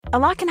A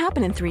lot can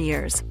happen in 3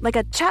 years, like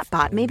a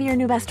chatbot may be your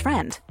new best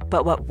friend.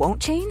 But what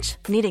won't change?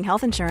 Needing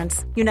health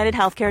insurance. United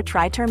Healthcare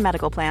Tri-Term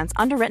Medical Plans,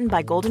 underwritten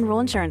by Golden Rule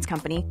Insurance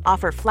Company,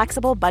 offer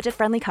flexible,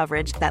 budget-friendly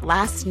coverage that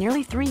lasts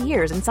nearly 3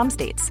 years in some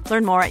states.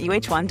 Learn more at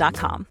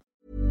uh1.com.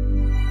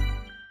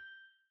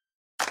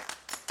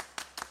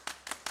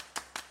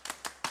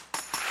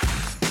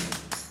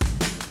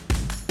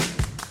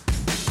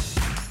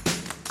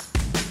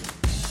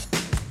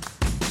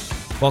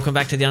 Welcome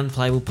back to the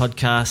Unplayable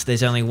Podcast.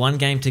 There's only one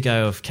game to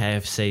go of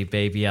KFC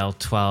BBL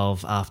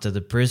 12 after the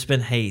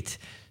Brisbane Heat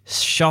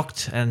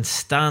shocked and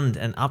stunned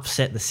and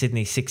upset the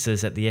Sydney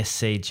Sixers at the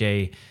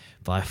SCG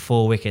by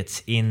 4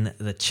 wickets in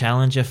the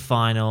Challenger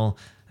final.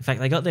 In fact,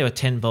 they got there with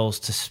 10 balls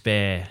to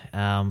spare.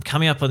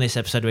 Coming up on this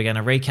episode, we're going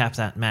to recap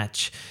that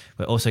match.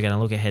 We're also going to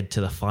look ahead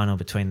to the final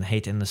between the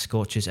Heat and the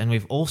Scorchers. And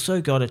we've also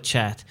got a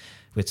chat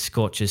with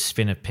Scorchers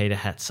spinner Peter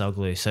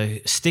Hatzoglou. So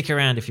stick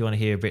around if you want to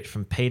hear a bit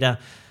from Peter.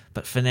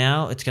 But for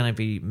now, it's going to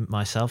be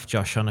myself,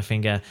 Josh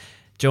Honafinger,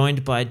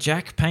 joined by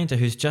Jack Painter,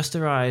 who's just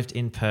arrived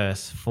in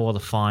Perth for the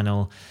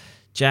final.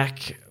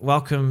 Jack,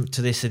 welcome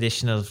to this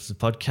edition of the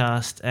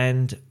podcast.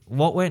 And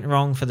what went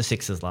wrong for the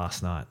Sixers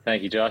last night?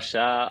 Thank you, Josh.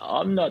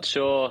 I'm not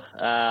sure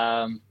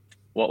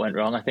what went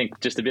wrong. I think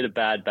just a bit of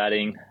bad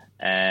batting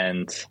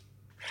and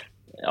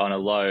on a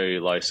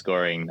low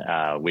scoring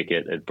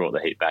wicket, it brought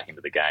the Heat back into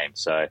the game.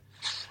 So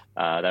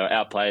they were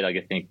outplayed, I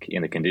think,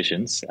 in the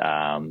conditions.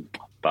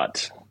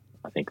 But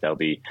I think they'll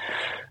be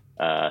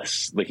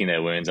licking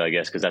their wounds, I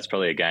guess, because that's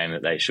probably a game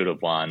that they should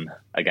have won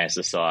against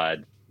a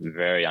side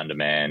very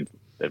undermanned.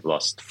 They've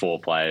lost 4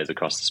 players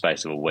across the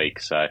space of a week.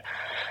 So,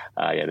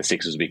 the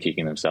Sixers will be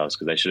kicking themselves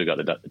because they should have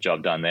got the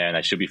job done there and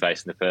they should be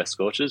facing the Perth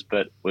Scorchers.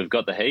 But we've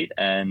got the Heat,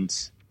 and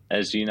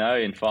as you know,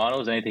 in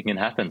finals, anything can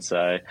happen.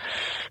 So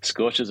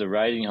Scorchers are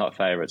raging hot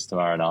favourites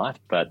tomorrow night.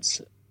 But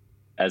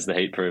as the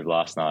Heat proved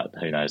last night,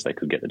 who knows, they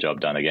could get the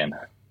job done again.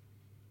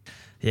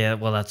 Yeah,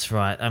 well, that's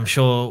right. I'm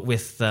sure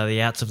with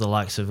the outs of the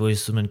likes of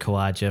Usman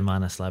Khawaja,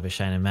 Marnus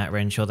Labuschagne and Matt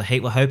Renshaw, the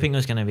Heat were hoping it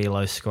was going to be a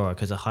low scorer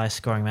because a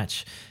high-scoring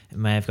match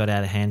may have got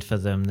out of hand for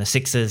them. The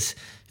Sixers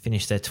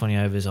finished their 20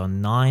 overs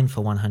on 9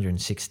 for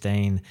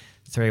 116,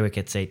 3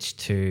 wickets each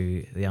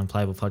to the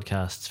Unplayable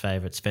Podcast's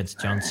favourite Spencer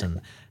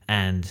Johnson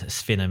and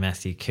spinner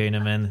Matthew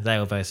Kuhneman. They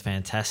were both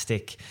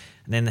fantastic.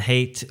 And then the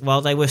Heat, well,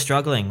 they were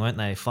struggling, weren't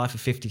they? 5 for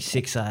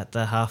 56 at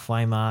the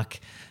halfway mark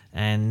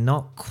and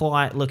not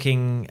quite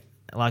looking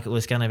like it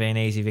was going to be an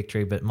easy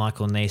victory, but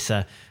Michael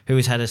Neser, who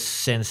has had a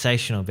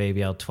sensational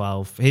BBL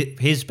 12,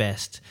 his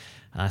best,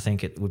 I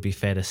think it would be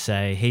fair to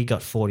say. He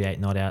got 48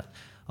 not out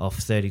off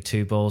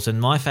 32 balls. And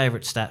my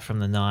favourite stat from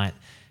the night,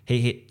 he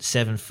hit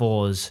 7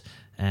 fours,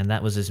 and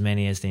that was as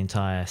many as the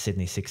entire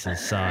Sydney Sixers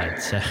side.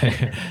 So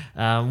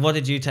what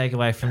did you take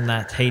away from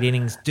that Heat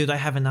innings? Do they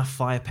have enough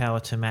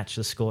firepower to match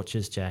the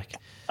Scorchers, Jack?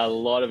 A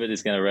lot of it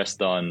is going to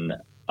rest on,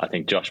 I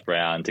think, Josh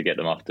Brown to get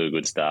them off to a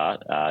good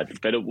start.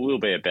 But it will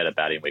be a better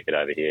batting wicket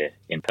over here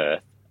in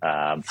Perth.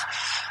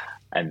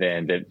 And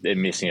then they're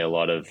missing a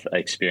lot of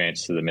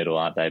experience to the middle,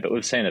 aren't they? But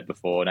we've seen it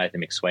before.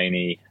 Nathan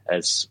McSweeney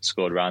has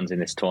scored runs in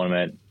this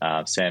tournament.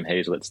 Sam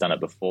Heazlett's done it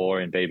before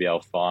in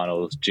BBL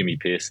finals. Jimmy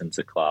Pearson's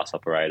a class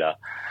operator.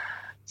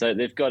 So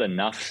they've got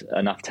enough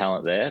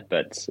talent there.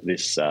 But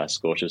this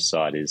Scorchers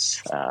side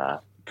is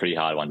pretty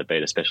hard one to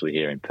beat, especially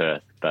here in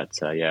Perth. But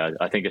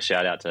I think a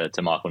shout out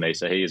to Michael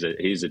Neser.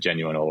 He's a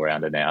genuine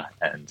all-rounder now,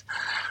 and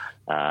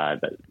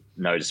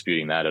no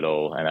disputing that at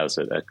all. And that was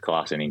a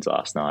class innings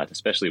last night,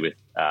 especially with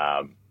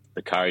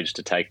the courage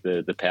to take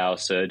the power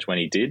surge when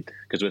he did,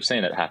 because we've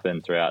seen it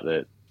happen throughout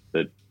the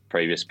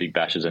previous big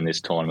bashes in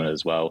this tournament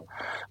as well,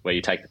 where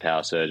you take the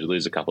power surge,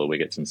 lose a couple of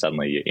wickets, and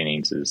suddenly your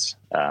innings is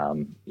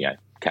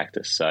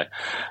cactus. So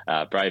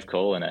brave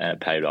call, and it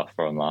paid off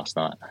for him last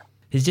night.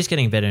 He's just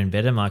getting better and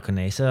better, Michael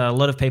Neser. A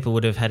lot of people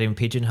would have had him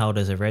pigeonholed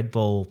as a red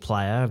ball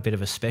player, a bit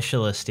of a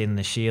specialist in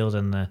the Shield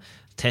and the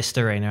Test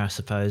arena, I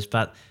suppose.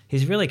 But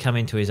he's really come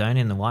into his own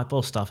in the white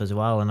ball stuff as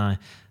well. And I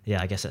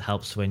guess it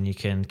helps when you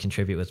can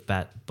contribute with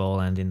bat, ball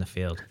and in the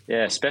field.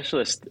 Yeah,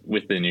 specialist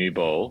with the new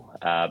ball.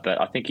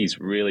 But I think he's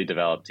really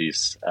developed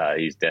his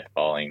death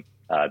bowling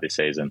this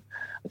season.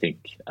 I think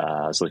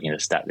I was looking at a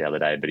stat the other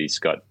day, but he's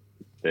got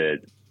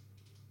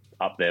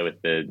up there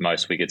with the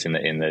most wickets in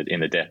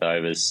the death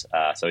overs.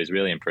 So he's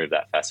really improved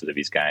that facet of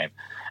his game.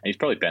 And he's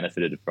probably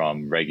benefited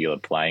from regular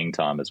playing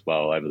time as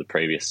well over the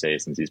previous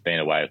seasons. He's been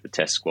away with the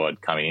Test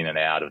squad coming in and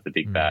out of the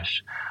Big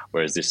Bash,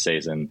 whereas this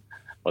season,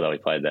 although he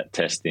played that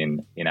Test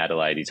in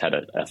Adelaide, he's had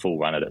a full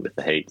run at it with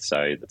the Heat.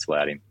 So that's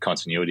allowed him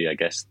continuity, I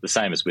guess. The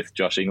same as with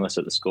Josh Inglis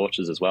at the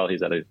Scorchers as well.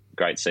 He's had a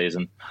great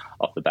season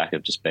off the back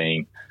of just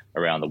being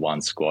around the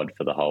one squad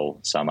for the whole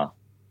summer.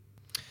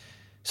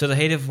 So the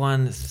Heat have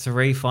won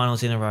 3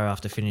 finals in a row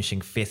after finishing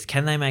 5th.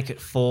 Can they make it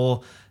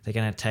 4? They're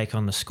going to take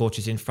on the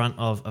Scorchers in front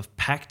of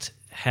packed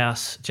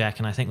house, Jack,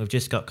 and I think we've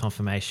just got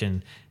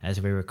confirmation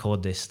as we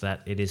record this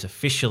that it is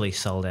officially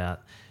sold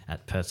out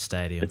at Perth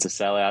Stadium. It's a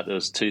sellout. There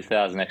was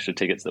 2,000 extra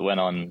tickets that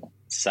went on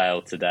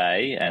sale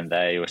today, and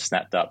they were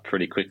snapped up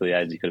pretty quickly,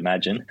 as you could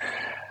imagine.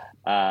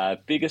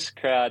 Biggest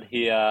crowd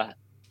here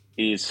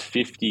is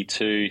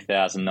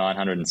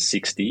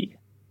 52,960.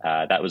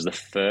 That was the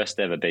first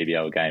ever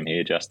BBL game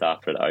here just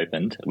after it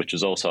opened, which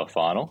was also a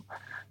final.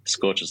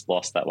 Scorchers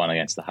lost that one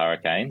against the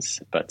Hurricanes,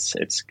 but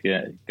it's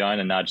going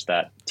to nudge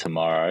that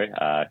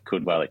tomorrow,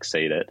 could well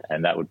exceed it,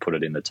 and that would put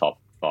it in the top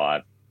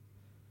 5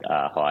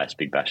 highest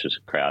Big Bashers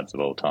crowds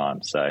of all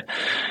time. So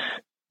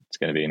it's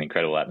going to be an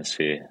incredible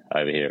atmosphere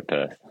over here at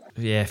Perth.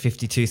 Yeah,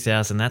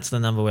 52,000. That's the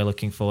number we're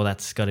looking for.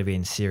 That's got to be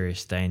in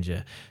serious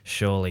danger,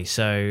 surely.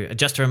 So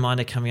just a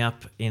reminder, coming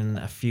up in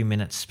a few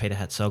minutes, Peter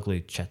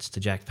Hatzoglou chats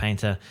to Jack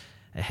Painter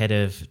ahead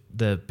of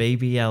the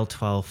BBL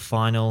 12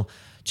 final.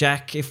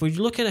 Jack, if we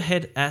look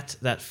ahead at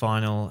that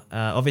final,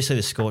 obviously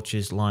the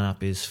Scorchers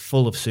lineup is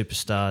full of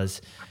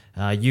superstars.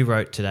 You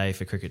wrote today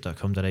for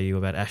cricket.com.au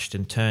about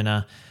Ashton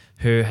Turner,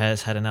 who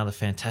has had another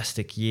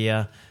fantastic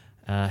year.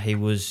 He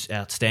was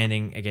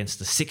outstanding against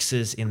the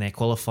Sixers in their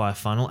qualifier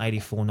final,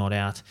 84 not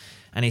out,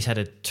 and he's had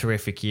a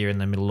terrific year in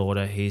the middle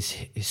order. His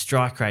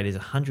strike rate is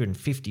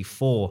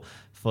 154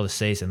 for the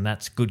season.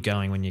 That's good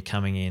going when you're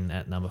coming in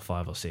at number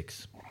 5 or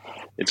 6.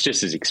 It's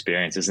just his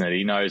experience, isn't it?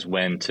 He knows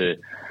when to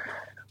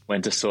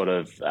sort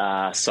of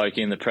soak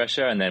in the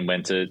pressure and then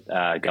when to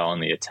go on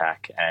the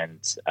attack. And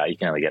you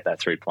can only get that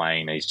through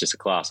playing. He's just a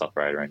class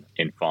operator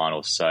in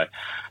finals. So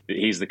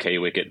he's the key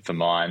wicket for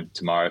mine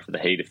tomorrow for the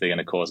Heat if they're going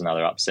to cause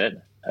another upset.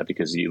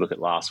 Because you look at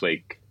last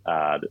week,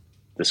 the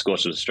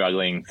Scorchers were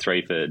struggling,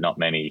 3 for not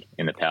many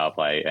in the power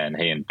play, and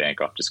he and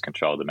Bancroft just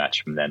controlled the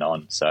match from then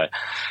on. So,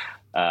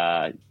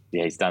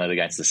 he's done it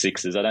against the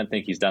Sixers. I don't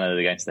think he's done it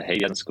against the Heat.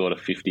 He hasn't scored a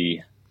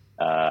 50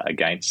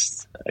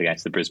 against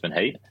the Brisbane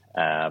Heat.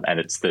 And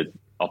it's the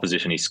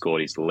opposition he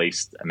scored his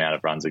least amount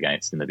of runs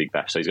against in the Big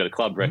Bash. So he's got a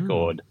club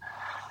record.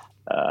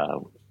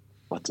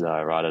 What did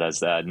I write it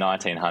as?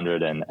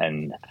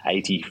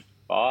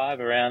 1,985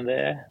 around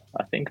there,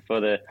 I think,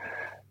 for the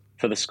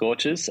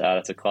Scorchers.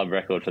 That's a club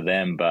record for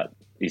them, but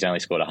he's only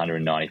scored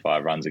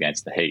 195 runs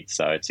against the Heat.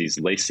 So it's his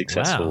least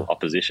successful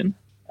opposition,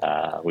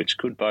 which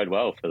could bode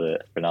well for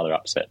another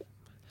upset.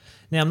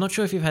 Now, I'm not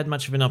sure if you've had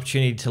much of an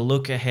opportunity to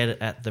look ahead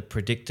at the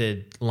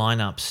predicted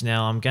lineups.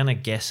 Now, I'm going to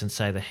guess and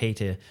say the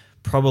Heat are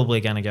probably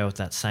going to go with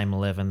that same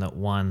 11 that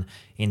won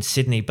in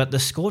Sydney. But the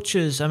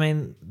Scorchers, I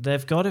mean,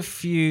 they've got a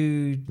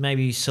few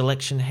maybe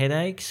selection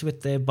headaches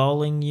with their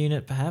bowling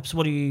unit, perhaps.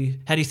 How do you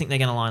think they're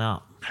going to line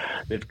up?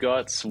 They've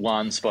got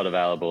one spot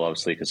available,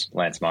 obviously, because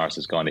Lance Morris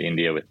has gone to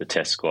India with the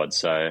Test squad.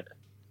 So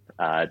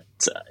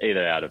it's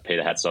either out of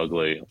Peter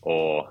Hatzoglou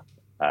or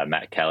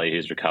Matt Kelly,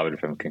 who's recovered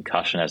from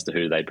concussion, as to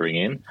who they bring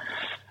in.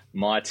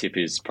 My tip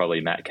is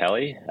probably Matt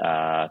Kelly.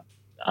 As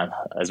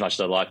much as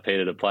I'd like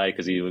Peter to play,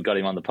 because we've got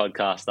him on the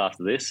podcast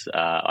after this,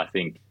 I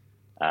think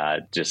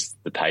just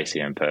the pace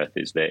here in Perth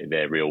is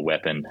their real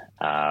weapon.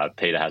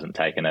 Peter hasn't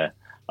taken a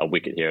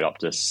wicket here at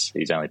Optus.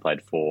 He's only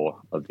played 4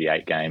 of the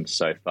 8 games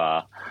so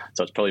far,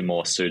 so it's probably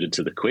more suited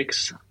to the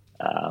quicks.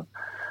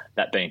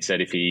 That being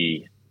said, if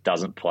he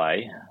doesn't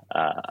play,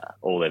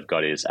 all they've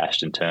got is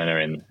Ashton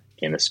Turner in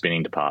the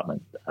spinning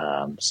department.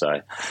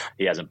 So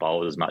he hasn't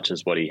bowled as much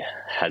as what he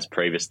has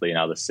previously in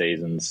other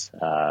seasons,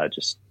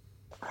 just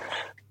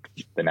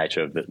the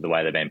nature of the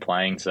way they've been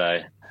playing.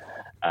 So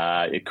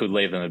it could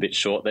leave them a bit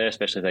short there,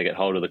 especially if they get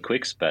hold of the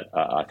quicks. But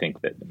I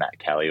think that Matt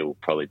Kelly will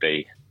probably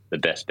be the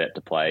best bet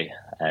to play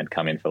and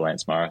come in for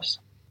Lance Morris.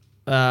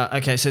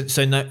 Okay,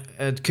 so no,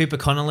 Cooper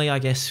Connolly, I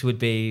guess, would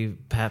be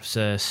perhaps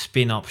a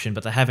spin option,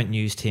 but they haven't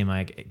used him,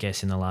 I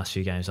guess, in the last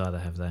few games either,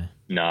 have they?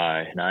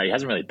 No, he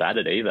hasn't really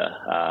batted either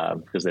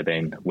because they've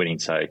been winning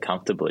so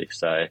comfortably.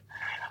 So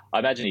I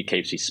imagine he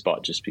keeps his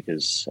spot just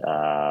because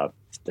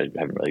they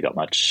haven't really got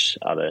much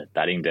other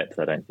batting depth,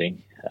 I don't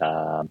think.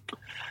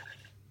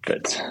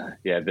 But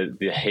yeah,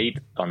 the Heat,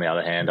 on the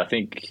other hand, I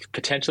think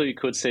potentially you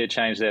could see a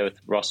change there with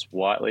Ross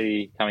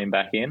Whiteley coming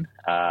back in.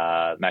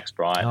 Max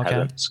Bryant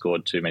hasn't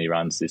scored too many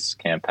runs this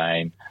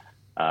campaign.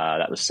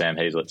 That was Sam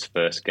Heazlett's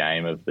first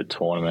game of the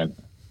tournament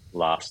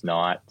last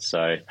night.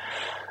 So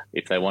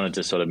if they wanted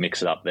to sort of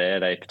mix it up there,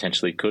 they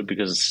potentially could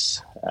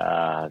because,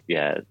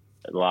 the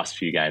last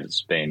few games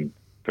it's been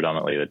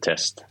predominantly the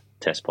test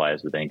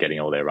players have been getting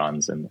all their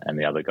runs and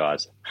the other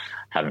guys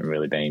haven't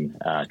really been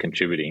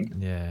contributing.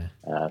 Yeah.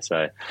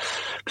 So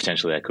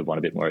potentially they could want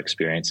a bit more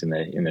experience in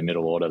the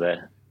middle order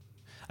there.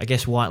 I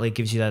guess Whiteley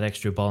gives you that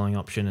extra bowling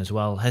option as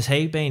well. Has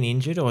he been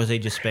injured or has he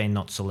just been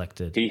not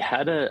selected? He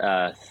had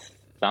a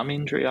thumb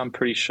injury, I'm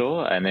pretty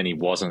sure, and then he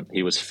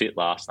was fit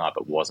last night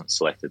but wasn't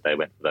selected. They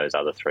went for those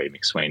other 3,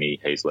 McSweeney,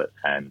 Heazlett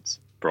and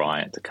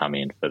Bryant, to come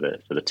in for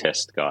the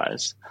test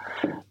guys.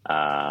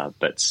 I'm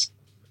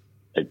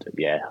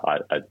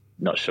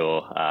not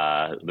sure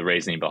the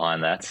reasoning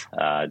behind that.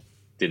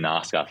 Didn't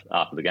ask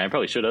after the game.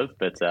 Probably should have,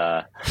 but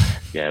I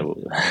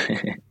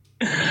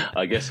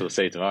guess we'll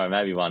see tomorrow.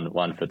 Maybe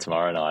one for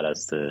tomorrow night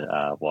as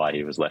to why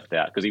he was left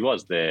out, because he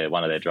was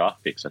one of their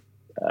draft picks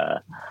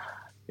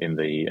in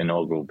the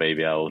inaugural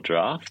BBL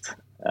draft,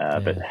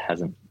 but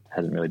hasn't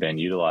really been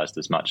utilised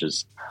as much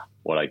as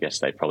what I guess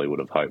they probably would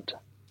have hoped.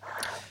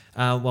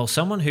 Well,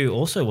 someone who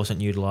also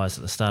wasn't utilised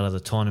at the start of the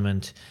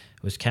tournament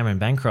it was Cameron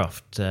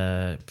Bancroft,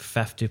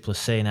 Faf du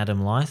Plessis and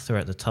Adam Lyth were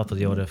at the top of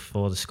the order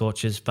for the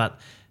Scorchers, but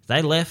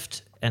they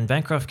left and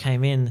Bancroft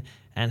came in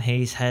and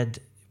he's had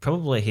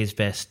probably his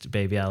best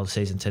BBL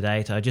season to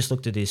date. I just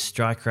looked at his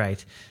strike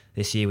rate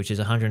this year, which is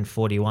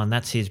 141.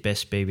 That's his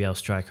best BBL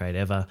strike rate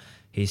ever.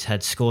 He's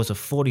had scores of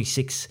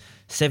 46,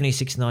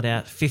 76 not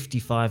out,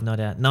 55 not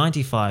out,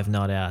 95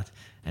 not out,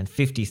 and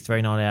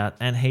 53 not out.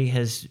 And he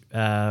has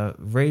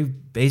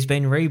he's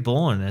been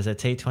reborn as a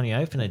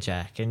T20 opener,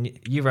 Jack. And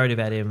you wrote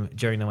about him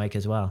during the week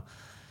as well.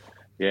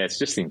 Yeah, it's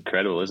just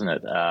incredible, isn't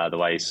it? The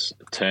way he's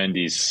turned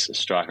his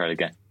strike rate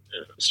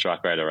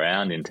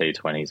around in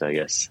T20s, I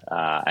guess.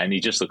 And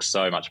he just looks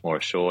so much more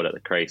assured at the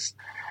crease.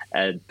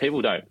 And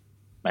people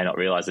may not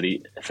realise that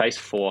he faced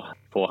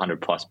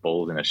 400 plus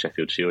balls in a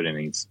Sheffield Shield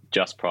innings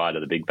just prior to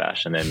the Big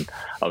Bash, and then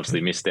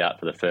obviously missed out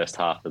for the first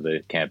half of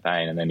the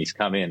campaign. And then he's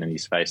come in and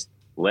he's faced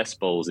less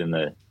balls in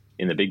the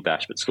Big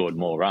Bash, but scored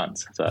more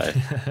runs. So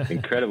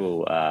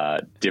incredible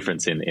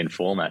difference in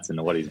formats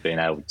and what he's been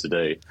able to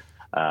do.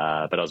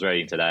 But I was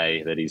reading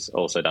today that he's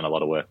also done a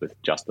lot of work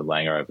with Justin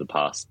Langer over the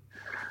past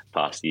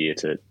year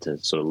to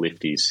sort of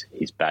lift his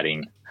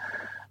batting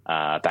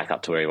back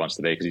up to where he wants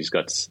to be, because he's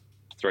got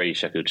 3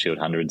 Sheffield Shield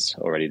hundreds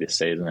already this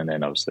season, and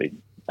then obviously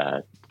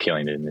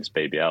killing it in this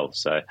BBL.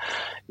 So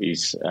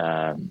he's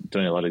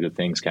doing a lot of good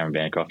things, Cameron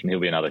Bancroft, and he'll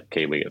be another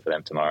key wicket for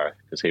them tomorrow,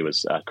 because he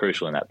was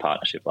crucial in that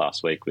partnership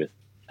last week with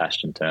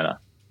Ashton Turner.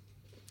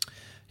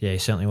 Yeah, he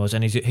certainly was.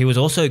 And he was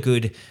also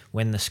good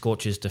when the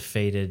Scorchers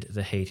defeated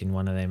the Heat in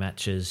one of their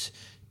matches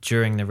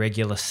during the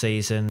regular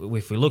season.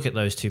 If we look at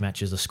those 2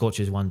 matches, the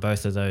Scorchers won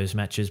both of those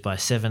matches by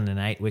 7 and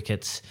 8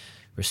 wickets,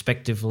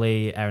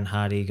 respectively. Aaron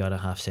Hardy got a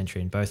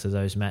half-century in both of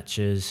those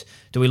matches.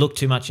 Do we look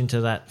too much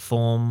into that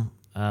form,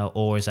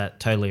 or is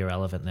that totally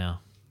irrelevant now?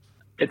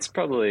 It's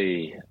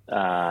probably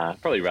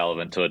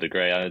relevant to a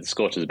degree. The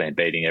Scorchers have been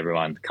beating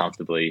everyone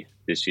comfortably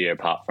this year,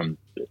 apart from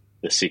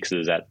the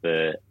Sixers at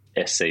the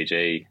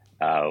SCG,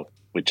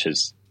 which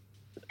is,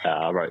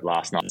 I wrote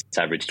last night, it's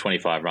averaged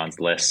 25 runs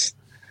less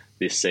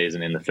this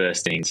season in the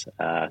first innings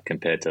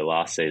compared to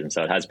last season.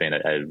 So it has been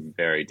a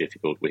very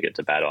difficult wicket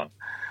to bat on.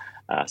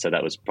 So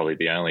that was probably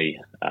the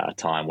only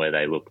time where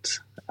they looked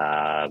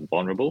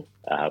vulnerable.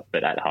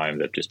 But at home,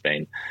 they've just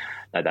been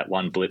that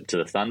one blip to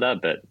the Thunder,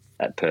 but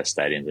at Perth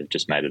Stadium, they've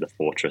just made it a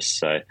fortress.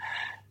 So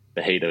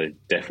the Heat are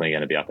definitely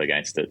going to be up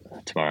against it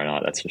tomorrow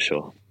night, that's for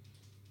sure.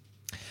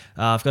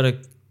 I've got a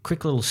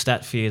quick little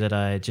stat for you that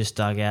I just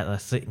dug out that I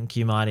think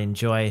you might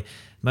enjoy.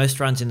 Most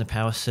runs in the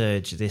power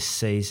surge this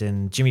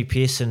season. Jimmy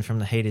Pearson from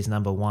the Heat is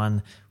number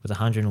 1 with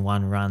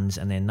 101 runs,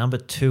 and then number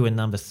 2 and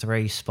number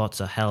 3 spots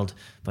are held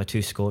by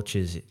 2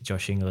 Scorchers,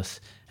 Josh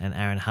Inglis and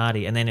Aaron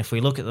Hardy. And then if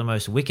we look at the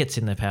most wickets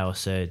in the power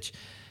surge,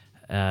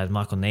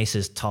 Michael Neese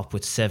is top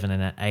with 7,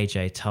 and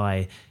AJ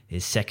Tye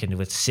is second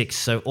with 6.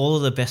 So all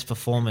of the best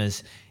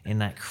performers in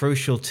that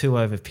crucial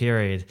 2-over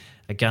period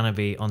are going to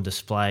be on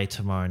display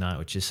tomorrow night,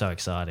 which is so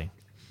exciting.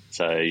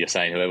 So you're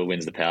saying whoever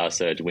wins the power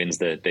surge wins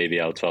the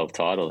BBL 12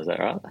 title, is that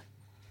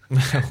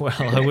right? Well,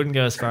 I wouldn't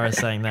go as far as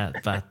saying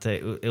that, but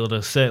it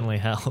will certainly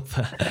help.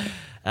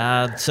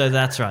 So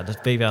that's right. The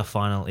BBL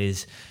final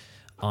is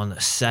on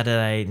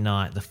Saturday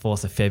night, the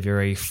 4th of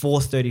February,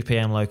 4:30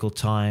 p.m. local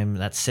time.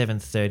 That's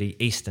 7:30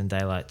 Eastern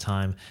Daylight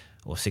Time,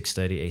 or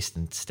 6:30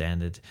 Eastern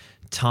Standard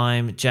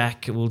Time.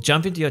 Jack, we'll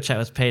jump into your chat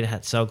with Peter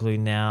Hatzoglou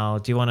now.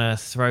 Do you want to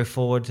throw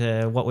forward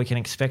what we can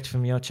expect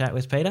from your chat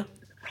with Peter?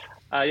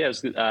 Yeah, it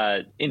was good.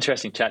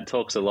 Interesting chat.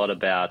 Talks a lot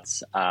about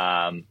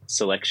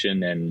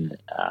selection, and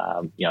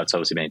it's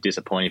obviously been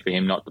disappointing for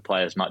him not to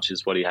play as much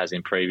as what he has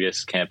in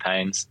previous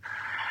campaigns.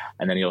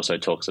 And then he also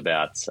talks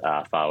about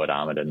Farwad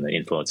Ahmed and the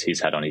influence he's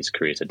had on his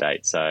career to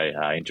date. So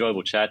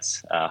enjoyable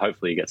chats.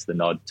 Hopefully he gets the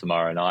nod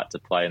tomorrow night to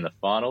play in the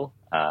final.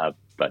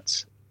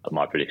 But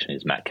my prediction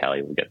is Matt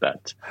Kelly will get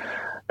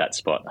that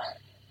spot.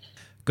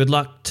 Good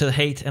luck to the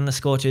Heat and the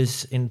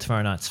Scorchers in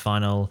tomorrow night's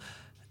final.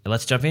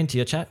 Let's jump into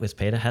your chat with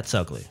Peter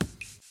Hatzoglou.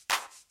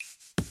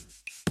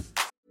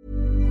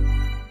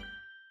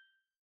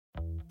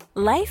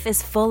 Life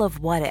is full of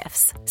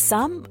what-ifs.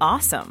 Some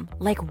awesome,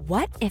 like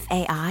what if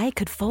AI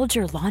could fold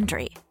your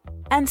laundry?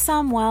 And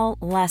some, well,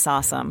 less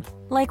awesome,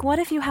 like what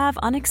if you have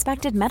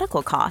unexpected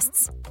medical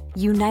costs?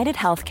 United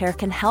Healthcare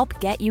can help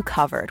get you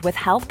covered with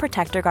Health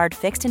Protector Guard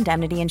fixed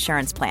indemnity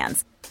insurance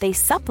plans. They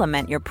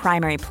supplement your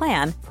primary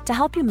plan to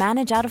help you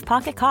manage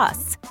out-of-pocket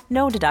costs.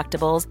 No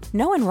deductibles,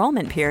 no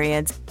enrollment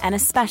periods, and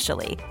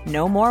especially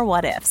no more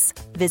what-ifs.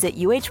 Visit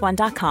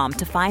uh1.com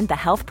to find the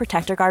Health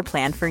Protector Guard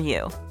plan for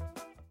you.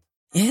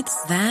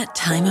 It's that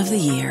time of the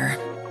year.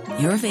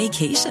 Your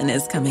vacation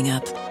is coming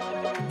up.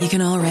 You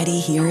can already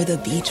hear the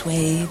beach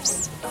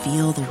waves,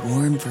 feel the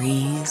warm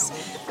breeze,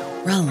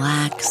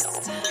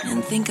 relax,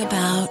 and think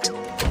about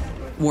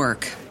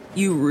work.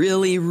 You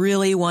really,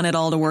 really want it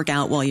all to work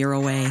out while you're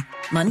away.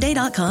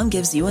 Monday.com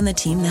gives you and the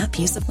team that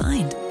peace of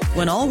mind.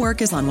 When all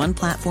work is on one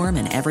platform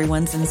and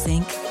everyone's in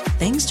sync,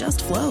 things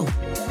just flow.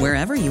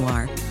 Wherever you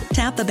are,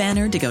 tap the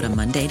banner to go to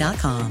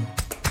Monday.com.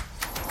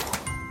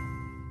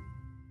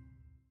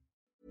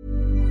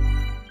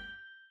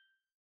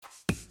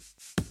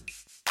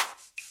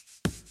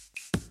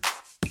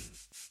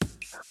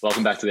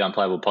 Welcome back to the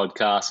Unplayable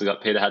podcast. We've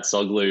got Peter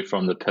Hatzoglou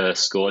from the Perth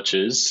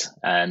Scorchers,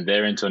 and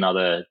they're into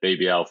another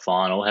BBL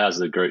final. How's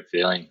the group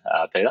feeling,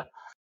 Peter?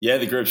 Yeah,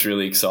 the group's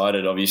really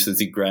excited. Obviously,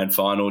 it's a grand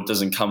final. It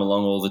doesn't come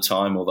along all the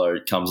time, although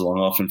it comes along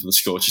often for the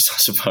Scorchers, I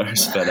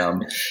suppose. But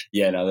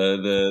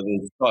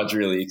the side's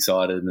really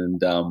excited,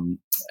 and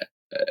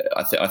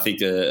I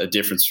think a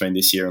difference between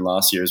this year and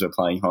last year is we're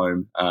playing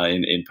home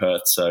in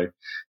Perth, so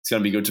it's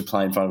going to be good to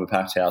play in front of a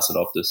packed house at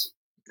Optus.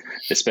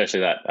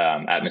 Especially that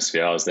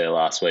atmosphere. I was there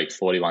last week,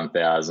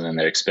 41,000, and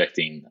they're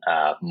expecting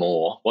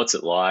more. What's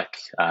it like?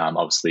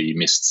 Obviously, you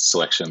missed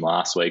selection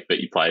last week, but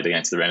you played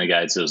against the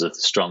Renegades. There was a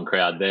strong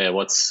crowd there.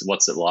 What's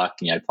it like,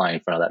 playing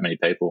in front of that many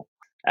people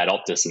at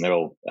Optus, and they're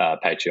all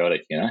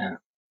patriotic, Yeah,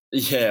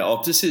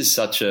 Optus is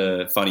such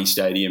a funny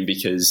stadium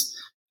because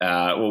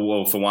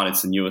for one,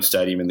 it's the newest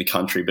stadium in the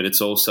country, but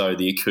it's also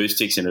the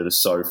acoustics in it are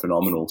so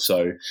phenomenal.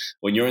 So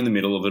when you're in the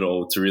middle of it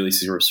all, it's a really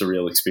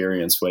surreal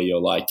experience where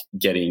you're like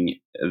getting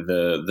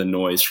the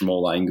noise from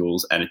all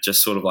angles, and it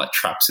just sort of like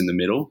traps in the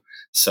middle.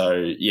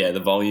 So yeah,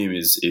 the volume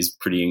is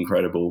pretty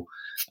incredible,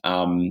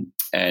 and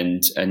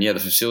the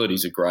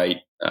facilities are great,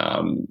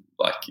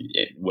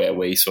 where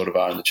we sort of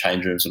are in the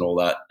change rooms and all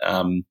that.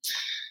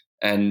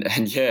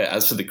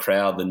 As for the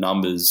crowd, the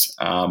numbers.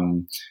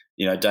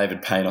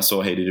 David Payne, I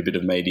saw he did a bit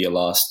of media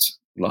last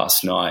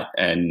night,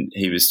 and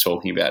he was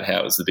talking about how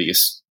it was the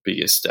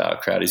biggest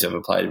crowd he's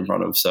ever played in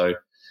front of. So,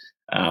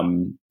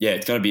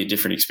 it's going to be a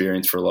different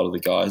experience for a lot of the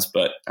guys,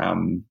 but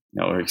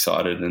we're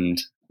excited, and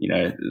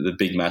the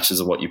big matches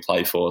are what you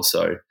play for.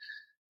 So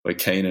we're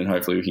keen, and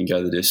hopefully we can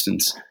go the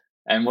distance.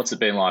 And what's it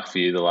been like for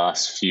you the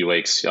last few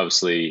weeks?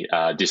 Obviously,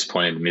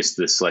 disappointed to miss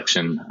the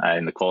selection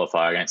in the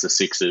qualifier against the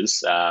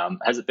Sixers.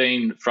 Has it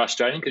been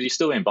frustrating? Because you've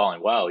still been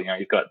bowling well.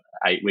 You've got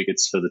 8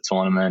 wickets for the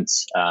tournament.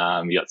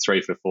 You got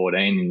 3 for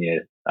 14 in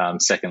your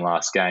second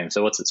last game.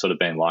 So what's it sort of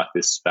been like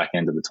this back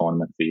end of the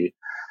tournament for you?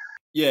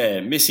 Yeah,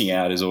 missing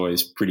out is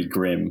always pretty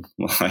grim.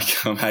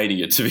 Like, I'm hating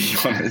it, to be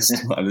honest.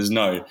 There's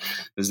no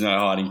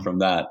hiding from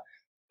that.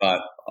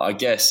 But I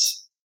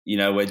guess,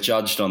 we're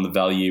judged on the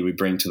value we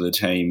bring to the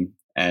team.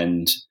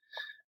 And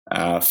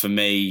for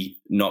me,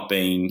 not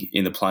being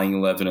in the playing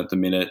 11 at the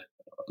minute,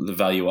 the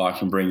value I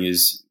can bring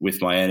is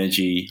with my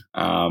energy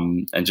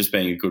and just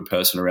being a good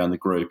person around the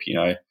group.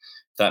 If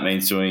that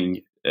means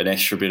doing an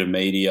extra bit of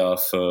media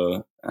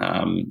for,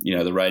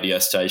 the radio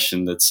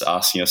station that's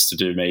asking us to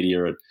do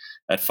media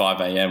at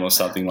 5 a.m. or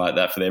something like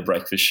that for their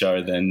breakfast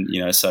show, then,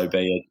 so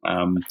be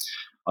it.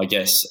 I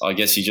guess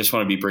you just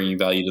want to be bringing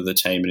value to the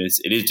team, and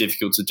it is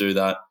difficult to do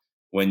that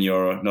when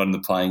you're not in the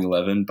playing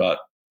 11, but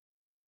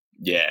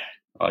yeah,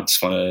 I just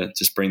want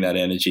to bring that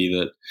energy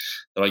that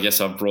I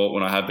guess I've brought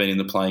when I have been in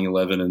the playing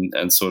 11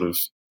 and sort of,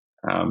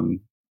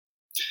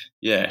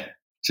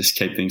 just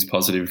keep things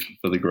positive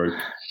for the group.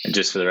 And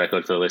just for the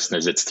record for the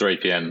listeners, it's 3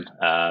 p.m.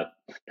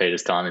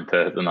 Peter's time in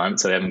Perth at the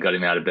moment, so we haven't got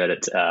him out of bed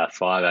at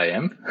 5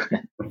 a.m.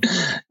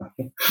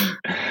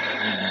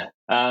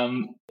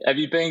 Have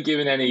you been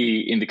given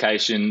any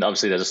indication?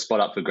 Obviously, there's a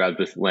spot up for grabs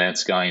with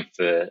Lance going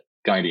to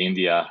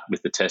India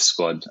with the test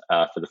squad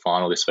for the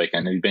final this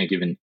weekend. Have you been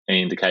given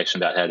any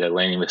indication about how they're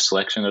leaning with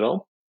selection at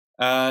all?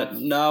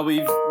 No,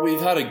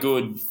 we've had a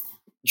good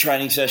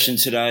training session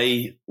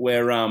today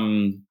where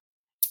we've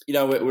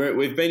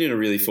been in a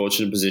really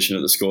fortunate position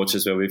at the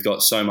Scorchers where we've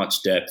got so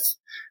much depth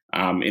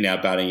in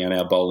our batting and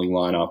our bowling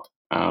lineup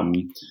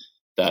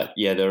that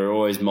there are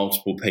always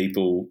multiple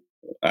people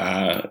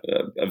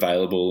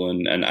available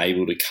and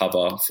able to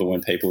cover for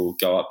when people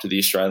go up to the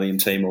Australian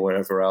team or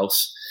wherever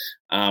else.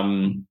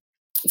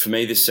 For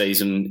me this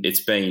season,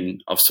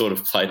 I've sort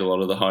of played a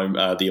lot of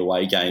the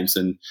away games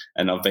and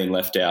I've been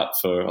left out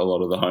for a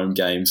lot of the home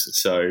games.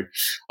 So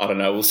I don't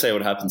know. We'll see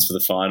what happens for the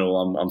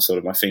final. I'm sort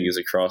of, my fingers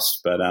are crossed,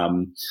 but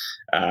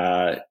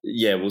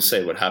we'll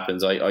see what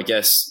happens. I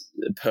guess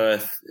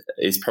Perth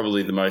is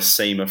probably the most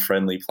seamer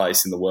friendly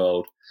place in the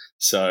world.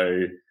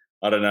 So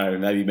I don't know.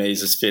 Maybe me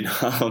as a spinner,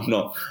 I'm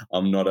not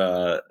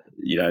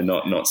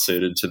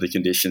suited to the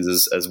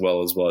conditions as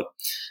well as what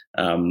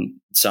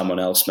someone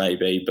else may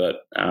be. But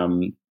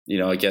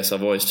I guess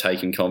I've always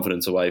taken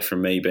confidence away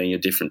from me being a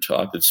different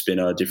type of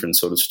spinner, a different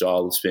sort of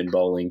style of spin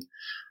bowling.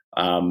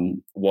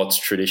 What's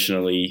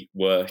traditionally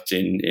worked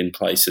in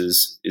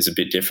places is a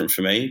bit different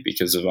for me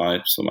because of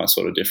my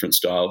sort of different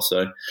style.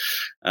 So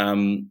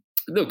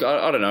look,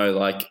 I don't know.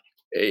 Like,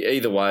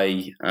 either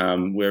way,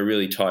 we're a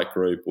really tight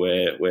group.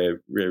 We're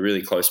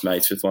really close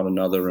mates with one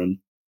another, and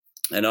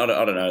I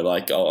don't know.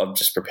 Like, I'm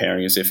just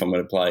preparing as if I'm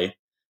going to play,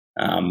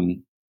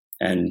 and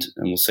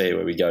we'll see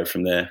where we go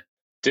from there.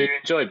 Do you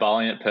enjoy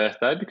bowling at Perth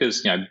though?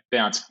 Because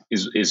bounce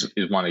is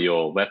one of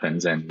your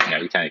weapons, and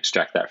you can't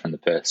extract that from the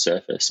Perth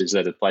surface. Is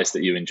that a place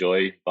that you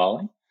enjoy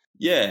bowling?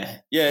 Yeah,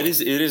 it is.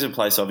 It is a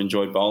place I've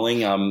enjoyed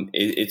bowling.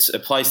 It's a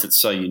place that's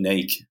so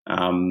unique.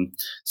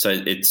 So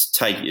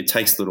it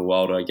takes a little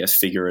while to, I guess,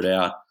 figure it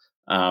out.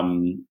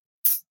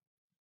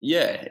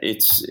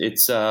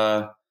 It's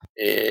a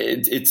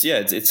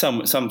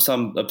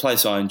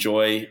place I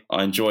enjoy.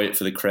 I enjoy it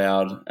for the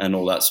crowd and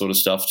all that sort of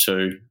stuff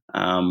too.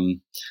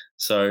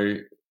 So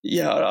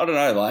Yeah, I don't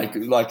know.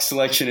 Like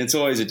selection, it's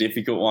always a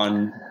difficult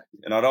one,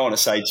 and I don't want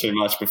to say too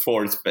much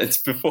before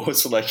it's before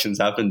selections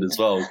happened as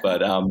well.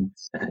 But I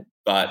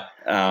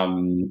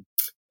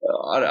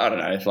don't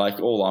know. Like,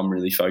 all I'm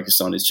really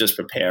focused on is just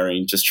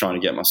preparing, just trying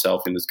to get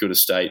myself in as good a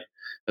state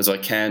as I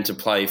can to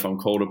play if I'm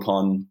called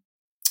upon,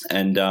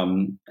 and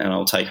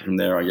I'll take it from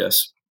there, I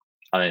guess.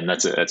 I mean,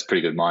 that's a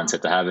pretty good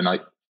mindset to have. And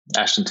like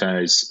Ashton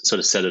Turner's sort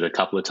of said it a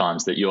couple of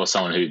times that you're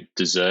someone who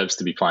deserves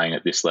to be playing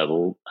at this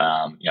level,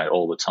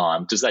 all the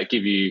time. Does that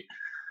give you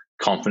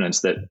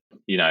confidence that,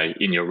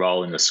 in your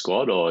role in the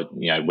squad, or,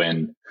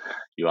 when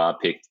you are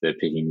picked, they're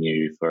picking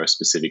you for a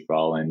specific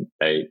role and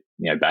they,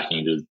 backing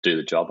you to do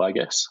the job, I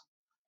guess?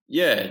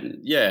 Yeah,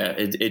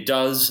 it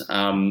does.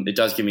 It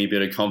does give me a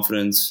bit of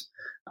confidence.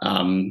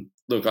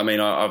 Look, I mean,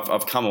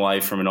 I've come away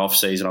from an off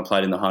season. I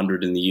played in the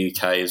 100 in the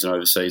UK as an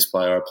overseas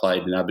player. I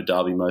played in Abu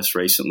Dhabi most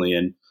recently,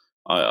 and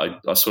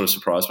I sort of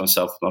surprised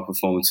myself with my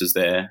performances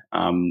there.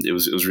 It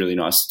was really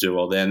nice to do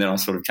well there, and then I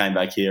sort of came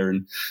back here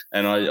and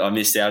I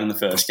missed out in the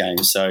first game.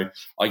 So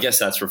I guess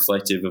that's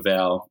reflective of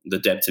the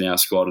depth in our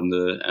squad and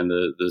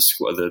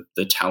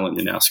the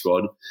talent in our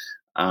squad.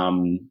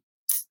 And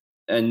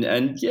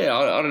yeah,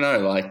 I don't know.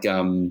 Like,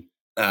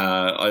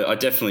 I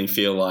definitely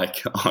feel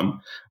like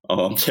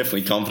I'm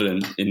definitely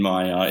confident in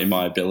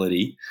my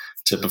ability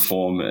to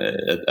perform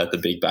at the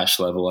Big Bash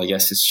level. I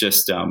guess it's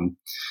just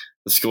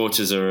the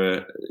Scorchers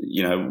are,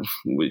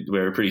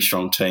 we're a pretty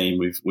strong team.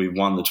 We've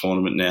won the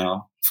tournament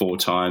now 4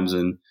 times,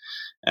 and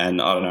I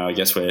don't know. I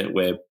guess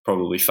we're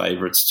probably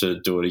favourites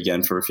to do it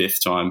again for a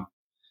 5th time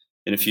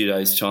in a few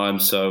days' time.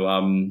 So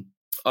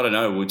I don't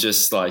know. We'll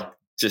just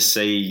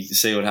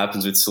see what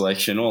happens with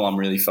selection. All I'm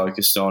really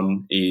focused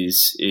on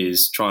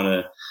is trying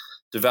to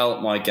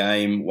develop my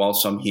game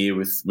whilst I'm here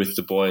with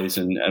the boys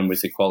and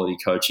with the quality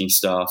coaching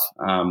staff.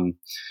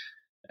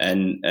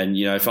 And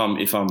if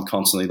I'm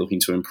constantly looking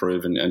to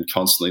improve and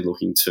constantly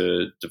looking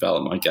to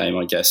develop my game,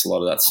 I guess a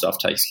lot of that stuff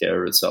takes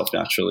care of itself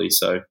naturally.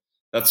 So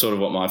that's sort of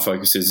what my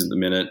focus is at the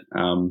minute.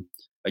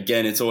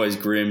 Again, it's always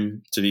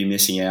grim to be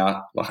missing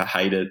out. Like, I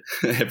hate it.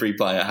 Every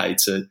player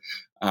hates it.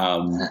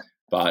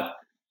 But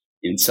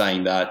in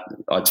saying that,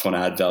 I just want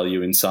to add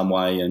value in some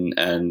way,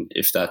 and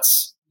if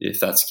that's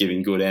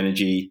giving good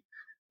energy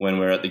when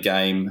we're at the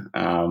game,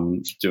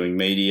 doing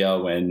media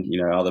when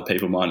other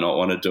people might not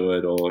want to do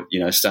it, or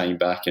staying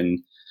back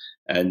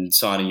and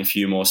signing a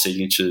few more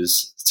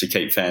signatures to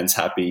keep fans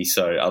happy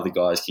so other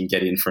guys can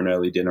get in for an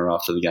early dinner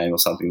after the game or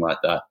something like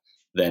that,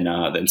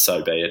 then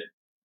so be it.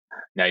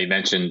 Now, you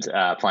mentioned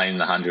playing in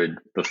the 100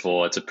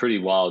 before. It's a pretty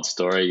wild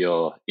story,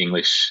 your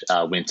English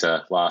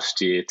winter last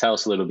year. Tell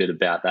us a little bit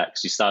about that,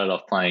 because you started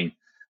off playing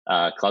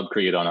club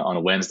cricket on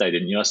a Wednesday,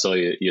 didn't you? I saw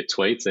your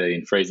tweets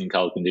in freezing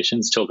cold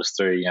conditions. Talk us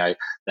through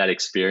that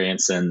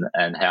experience and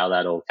how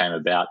that all came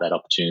about, that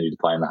opportunity to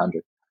play in the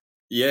 100.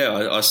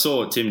 Yeah, I saw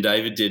what Tim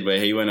David did, where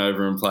he went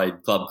over and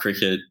played club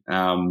cricket,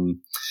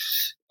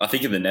 I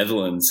think in the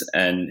Netherlands,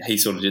 and he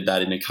sort of did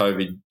that in a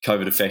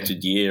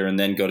COVID-affected year, and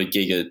then got a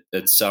gig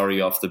at Surrey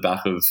off the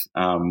back of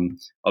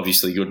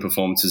obviously good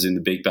performances in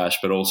the Big Bash,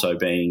 but also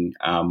being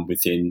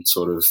within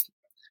sort of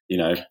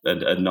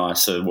a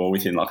nicer,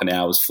 within like an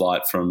hour's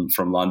flight from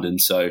London.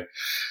 So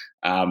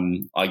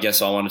I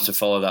guess I wanted to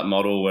follow that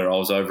model where I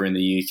was over in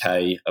the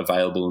UK,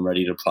 available and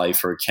ready to play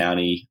for a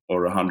county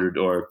or a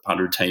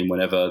 100 team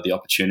whenever the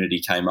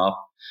opportunity came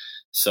up.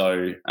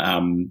 So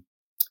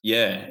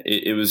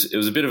it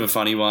was a bit of a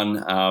funny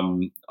one.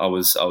 I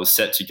was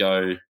set to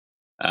go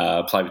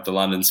play with the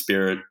London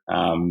Spirit,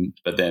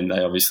 but then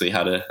they obviously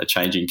had a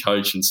changing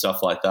coach and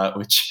stuff like that,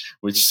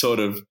 which sort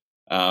of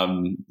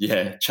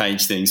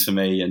changed things for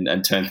me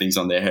and turned things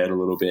on their head a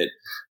little bit.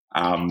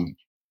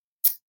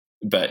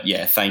 But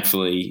yeah,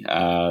 thankfully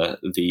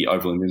the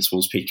Oval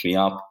Invincibles picked me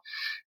up,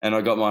 and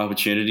I got my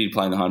opportunity to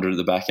play in the 100 at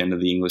the back end of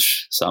the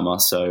English summer.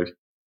 So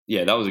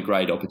yeah, that was a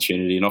great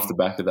opportunity. And off the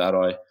back of that,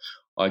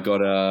 I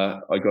got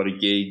a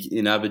gig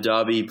in Abu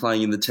Dhabi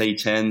playing in the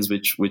T10s,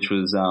 which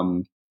was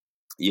a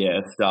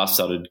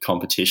star-studded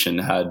competition.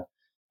 Had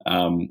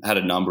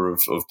a number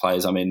of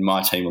players. I mean,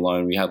 my team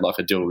alone, we had like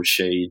Adil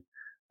Rashid,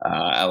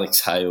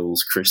 Alex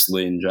Hales, Chris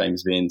Lynn,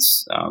 James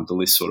Vince. The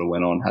list sort of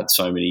went on. Had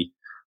so many.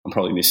 I'm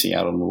probably missing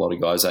out on a lot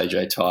of guys.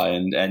 AJ Ty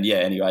and yeah.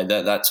 Anyway,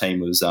 that team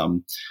was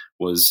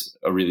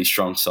a really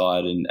strong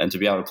side, and to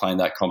be able to play in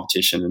that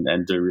competition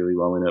and do really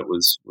well in it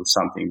was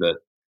something that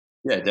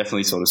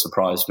definitely sort of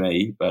surprised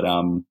me. But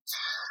I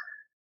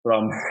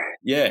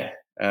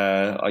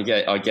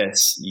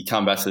guess you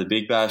come back to the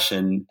Big Bash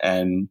and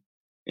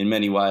in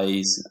many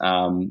ways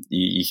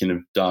you can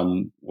have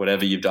done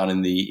whatever you've done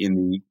in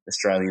the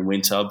Australian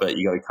winter, but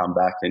you got to come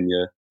back and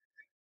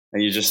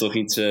you're just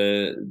looking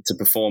to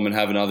perform and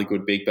have another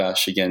good Big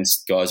Bash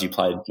against guys you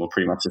played, well,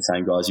 pretty much the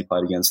same guys you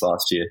played against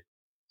last year.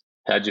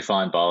 How'd you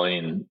find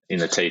bowling in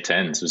the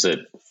T10s? Was it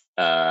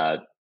a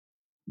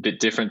bit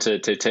different to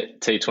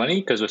T20?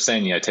 Because we've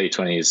seen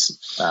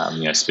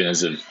T20s,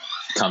 spinners have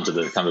come to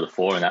the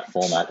fore in that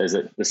format. Is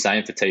it the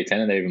same for T10?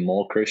 Are they even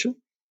more crucial?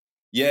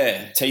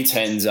 Yeah,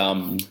 T10's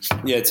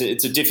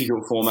it's a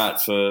difficult format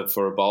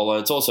for a bowler.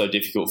 It's also a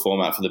difficult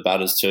format for the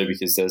batters too,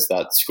 because there's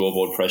that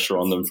scoreboard pressure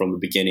on them from the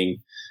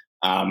beginning.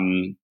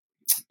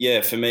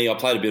 For me, I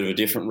played a bit of a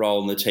different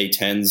role in the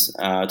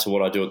T10s to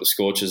what I do at the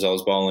Scorchers. I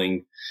was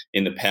bowling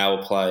in the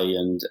power play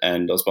and I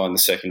was bowling the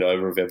second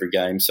over of every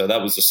game, so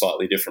that was a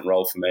slightly different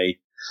role for me.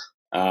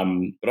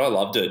 But I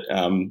loved it.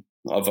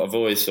 I've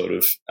always sort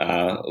of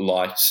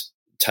liked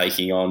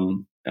taking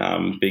on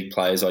big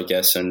players, I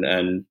guess,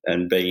 and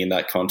being in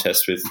that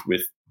contest with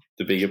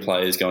the bigger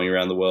players going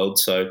around the world.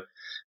 So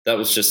that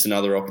was just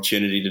another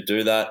opportunity to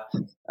do that.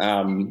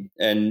 I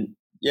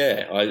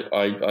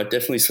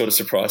definitely sort of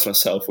surprised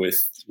myself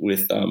with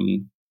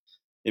in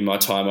my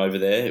time over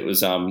there. It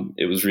was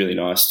really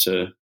nice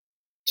to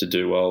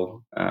do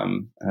well,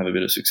 have a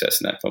bit of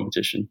success in that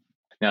competition.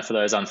 Now, for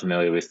those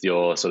unfamiliar with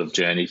your sort of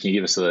journey, can you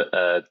give us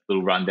a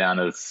little rundown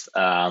of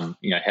how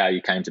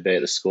you came to be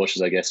at the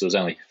Scorchers? I guess it was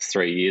only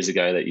 3 years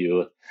ago that you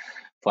were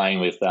playing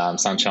with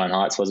Sunshine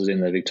Heights. Was it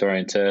in the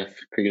Victorian Turf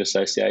Cricket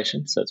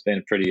Association? So it's been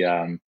a pretty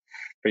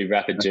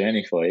rapid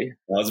journey for you. It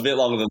was a bit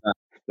longer than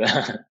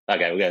that.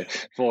 Okay, we'll go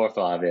 4 or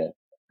 5. Yeah.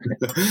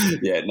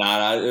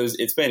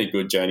 It's been a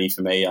good journey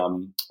for me.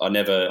 I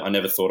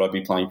never thought I'd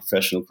be playing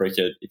professional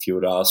cricket if you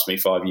would ask me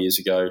 5 years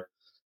ago.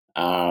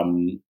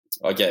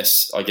 I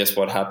guess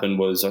what happened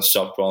was I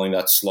stopped bowling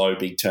that slow,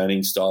 big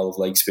turning style of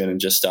leg spin and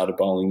just started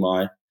bowling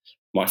my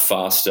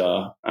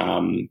faster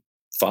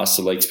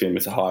leg spin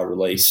with a higher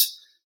release.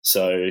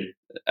 So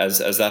as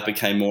that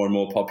became more and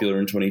more popular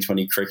in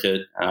 2020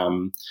 cricket,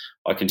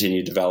 I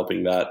continued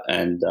developing that,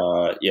 and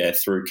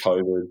through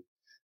COVID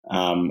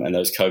and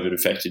those COVID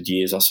affected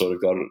years, I sort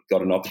of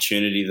got an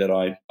opportunity that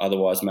I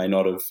otherwise may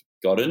not have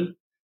gotten.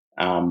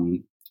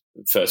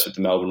 First with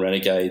the Melbourne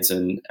Renegades,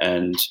 and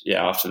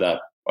after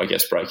that, I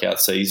guess,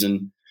 breakout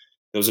season,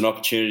 there was an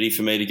opportunity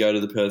for me to go to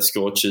the Perth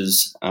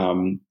Scorchers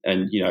and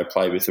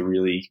play with a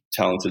really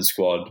talented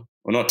squad.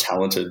 Well, not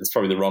talented, that's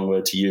probably the wrong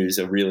word to use,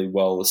 a really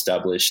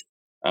well-established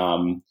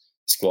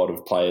squad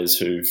of players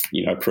who've,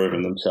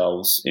 proven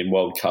themselves in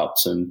World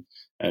Cups and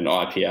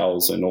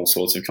IPLs and all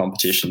sorts of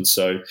competitions.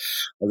 So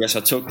I guess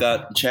I took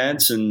that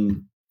chance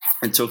and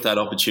took that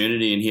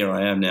opportunity, and here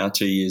I am now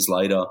 2 years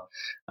later,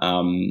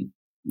 and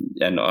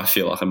I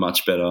feel like a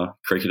much better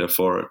cricketer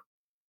for it.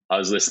 I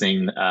was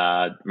listening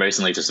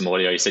recently to some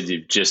audio. You said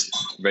you've just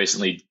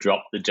recently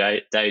dropped the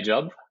day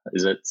job.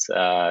 Is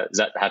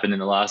that happened in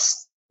the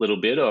last little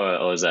bit,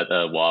 or is that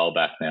a while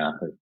back now?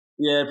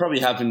 Yeah, it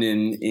probably happened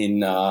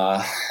in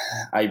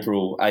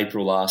April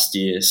last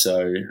year.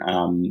 So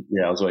I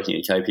was working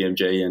at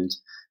KPMG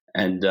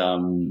and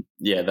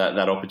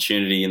that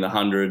opportunity in the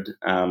 100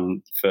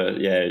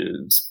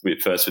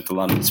 first with the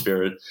London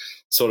Spirit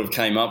sort of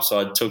came up. So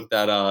I took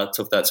that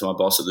to my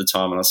boss at the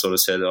time, and I sort of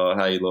said, "Oh,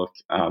 hey, look,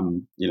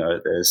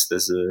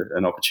 there's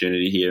an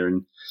opportunity here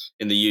in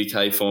the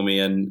UK for me,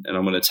 and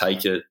I'm going to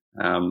take it.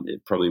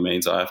 It probably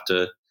means I have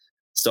to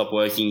stop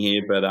working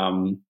here, but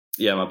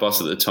my boss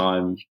at the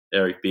time,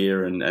 Eric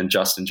Beer and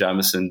Justin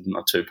Jamison,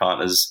 my two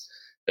partners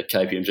at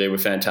KPMG, were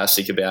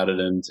fantastic about it,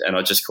 and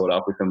I just caught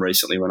up with them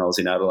recently when I was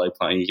in Adelaide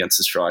playing against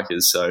the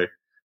Strikers. So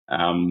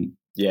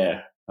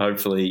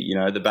hopefully,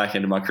 at the back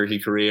end of my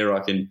cricket career, I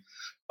can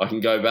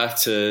go back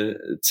to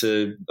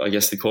I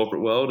guess the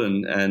corporate world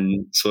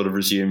and sort of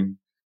resume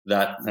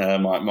that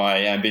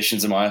my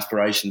ambitions and my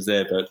aspirations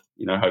there. But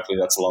hopefully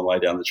that's a long way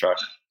down the track.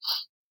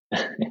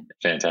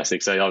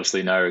 Fantastic. So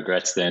obviously no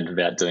regrets then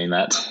about doing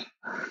that.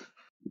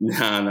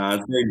 No,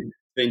 it's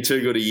been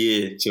too good a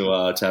year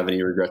to have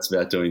any regrets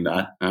about doing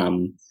that.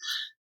 And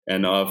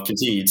I've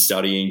continued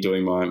studying,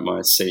 doing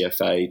my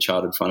CFA,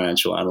 Chartered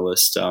Financial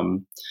Analyst.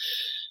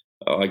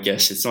 I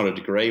guess it's not a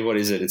degree. What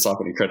is it? It's like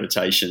an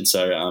accreditation.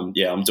 So I'm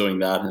doing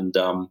that, and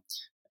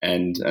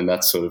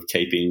that's sort of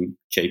keeping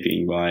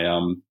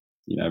my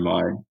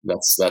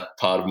that's that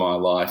part of my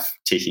life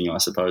ticking, I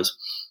suppose.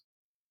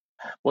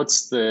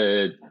 What's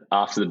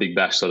after the Big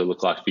Bash sort of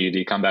look like for you? Do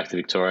you come back to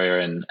Victoria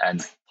and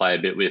play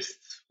a bit with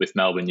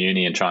Melbourne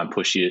Uni and try and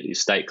push your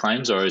state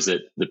claims, or is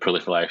it the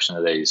proliferation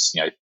of these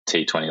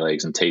T20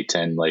 leagues and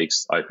T10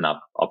 leagues open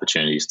up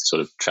opportunities to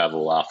sort of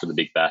travel after the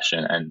Big Bash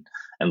and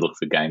look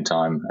for game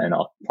time and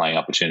playing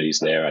opportunities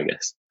there, I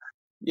guess?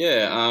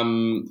 Yeah,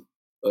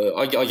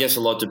 I guess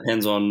a lot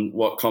depends on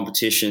what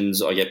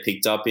competitions I get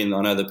picked up in.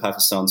 I know the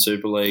Pakistan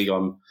Super League,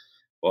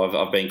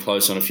 I've been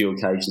close on a few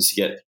occasions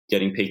to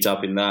getting picked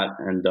up in that,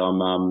 and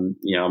I'm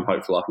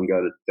hopeful I can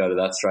go to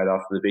that straight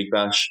after the Big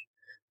Bash.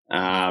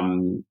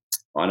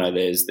 I know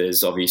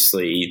there's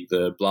obviously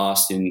the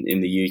Blast in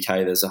the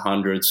UK. There's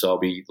 100, so I'll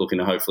be looking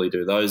to hopefully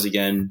do those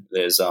again.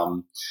 There's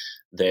not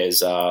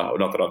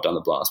that I've done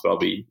the Blast, but I'll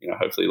be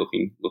hopefully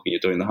looking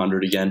at doing the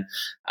 100 again.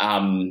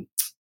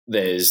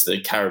 There's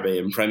the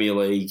Caribbean Premier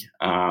League.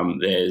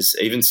 There's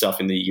even stuff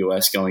in the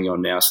US going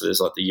on now. So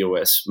there's like the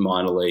US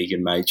Minor League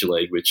and Major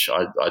League, which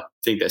I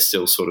think they're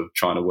still sort of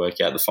trying to work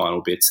out the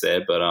final bits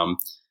there. But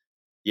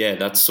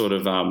that's sort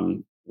of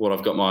what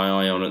I've got my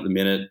eye on at the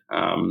minute.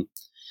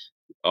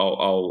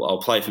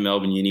 I'll play for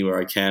Melbourne Uni where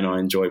I can. I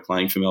enjoy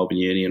playing for Melbourne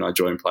Uni, and I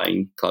enjoy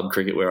playing club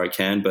cricket where I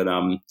can. But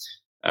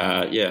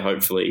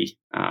hopefully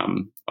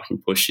I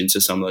can push into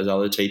some of those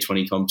other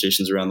T20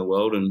 competitions around the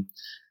world. And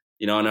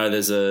I know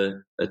there's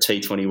a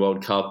T20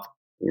 World Cup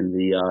in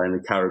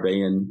the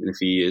Caribbean in a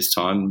few years'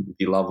 time. It'd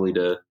be lovely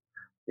to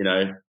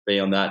be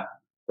on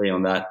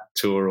that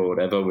tour or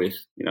whatever with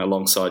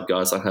alongside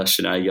guys like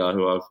Ashanaga,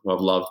 who I've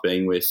loved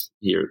being with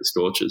here at the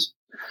Scorchers.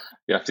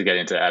 You have to get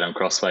into Adam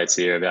Crosswaite's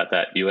here about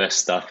that US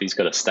stuff. He's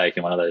got a stake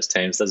in one of those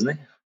teams, doesn't he?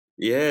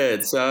 Yeah,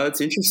 it's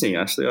interesting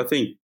actually. I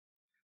don't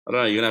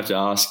know. You're gonna have to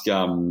ask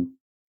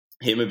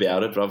him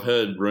about it, but I've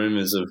heard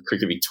rumours of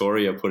Cricket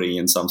Victoria putting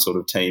in some sort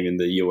of team in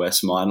the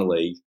US minor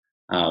league.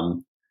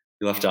 You'll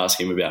have to ask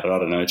him about it. I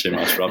don't know too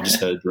much, but I've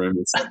just heard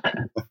rumours.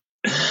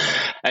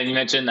 And you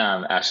mentioned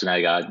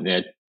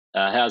Ashanaga.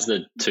 How's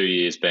the 2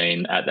 years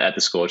been at the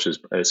Scorchers,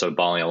 sort of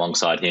bowling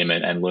alongside him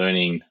and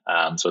learning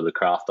sort of the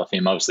craft off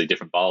him? Obviously,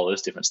 different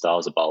bowlers, different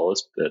styles of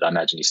bowlers, but I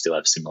imagine you still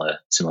have similar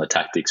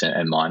tactics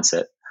and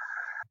mindset.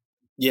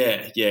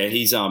 Yeah,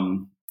 he's a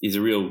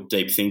real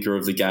deep thinker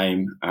of the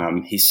game.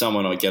 He's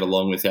someone I get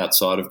along with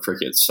outside of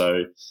cricket,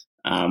 so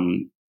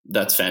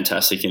that's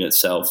fantastic in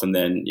itself. And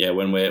then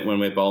when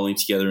we're bowling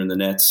together in the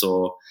nets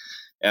or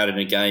out in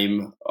a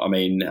game, I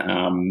mean,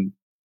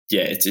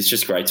 it's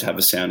just great to have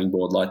a sounding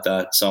board like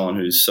that. Someone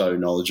who's so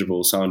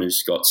knowledgeable, someone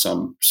who's got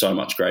so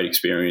much great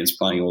experience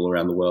playing all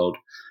around the world.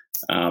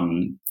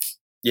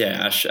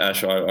 Ash,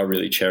 I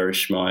really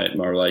cherish my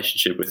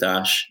relationship with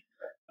Ash.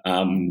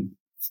 I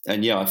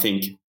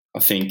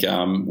think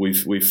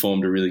we've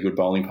formed a really good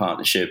bowling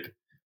partnership,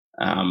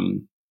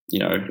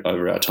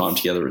 over our time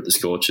together at the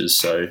Scorchers.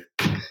 So,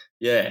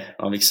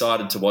 I'm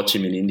excited to watch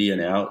him in India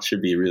now. It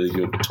should be a really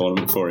good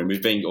tournament for him.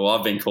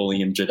 I've been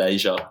calling him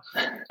Jadeja,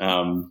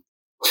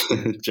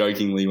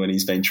 jokingly when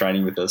he's been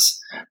training with us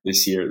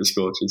this year at the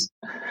Scorchers.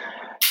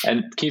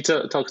 And can you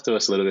talk to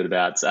us a little bit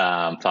about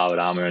Fawad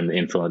Ahmer and the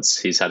influence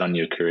he's had on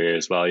your career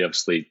as well? You're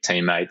obviously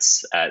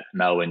teammates at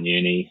Melbourne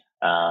Uni.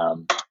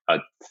 I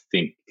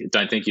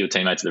don't think you were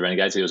teammates at the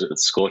Renegades. He was at the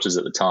Scorchers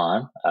at the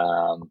time.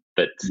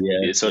 But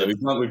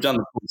we've done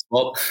the full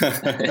swap.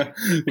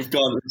 We've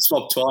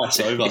swapped twice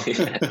over.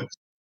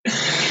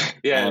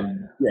 Yeah.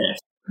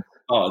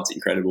 Oh, it's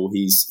incredible.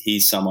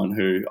 He's someone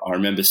who I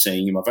remember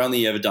seeing him. I've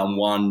only ever done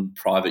one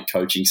private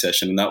coaching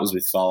session, and that was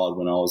with Fawad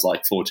when I was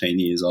like 14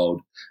 years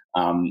old.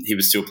 He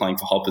was still playing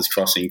for Hoppers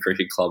Crossing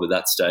Cricket Club at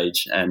that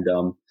stage, and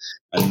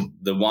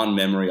the one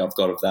memory I've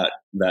got of that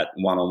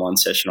one-on-one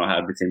session I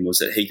had with him was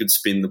that he could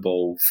spin the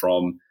ball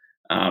from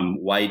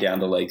way down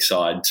the leg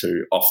side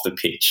to off the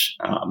pitch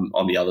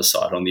on the other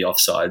side, on the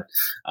offside.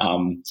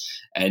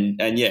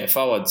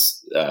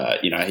 Fawad's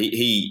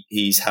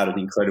he's had an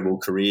incredible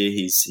career.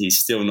 He's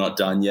still not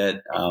done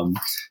yet.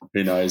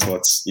 Who knows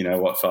what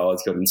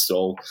Fawad's got in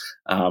store.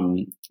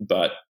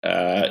 But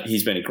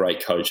he's been a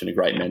great coach and a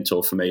great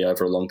mentor for me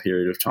over a long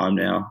period of time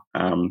now.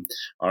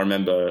 I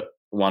remember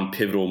one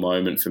pivotal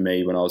moment for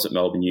me when I was at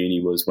Melbourne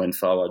Uni was when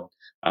Fawad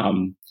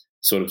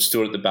sort of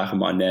stood at the back of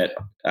my net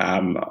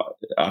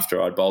after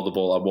I'd bowled the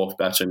ball. I walked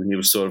back to him and he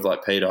was sort of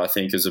like, Peter, I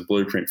think as a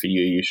blueprint for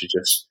you, you should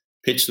just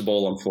pitch the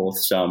ball on fourth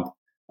stump,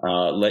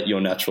 let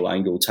your natural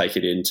angle take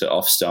it into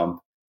off stump,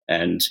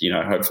 and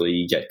hopefully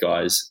you get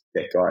guys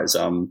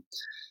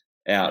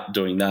out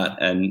doing that.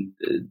 And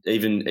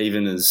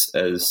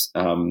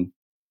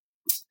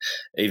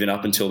even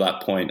up until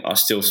that point, I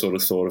still sort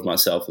of thought of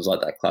myself as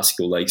like that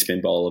classical leg spin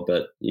bowler.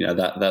 But,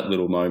 that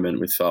little moment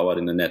with Fawad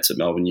in the nets at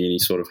Melbourne Uni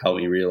sort of helped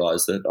me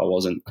realise that I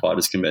wasn't quite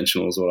as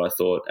conventional as what I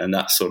thought. And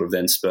that sort of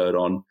then spurred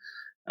on,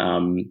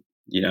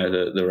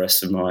 the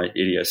rest of my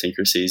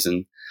idiosyncrasies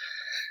and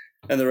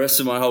the rest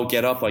of my whole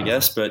get up, I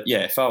guess. But,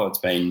 Fawad's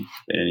been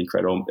an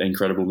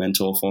incredible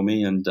mentor for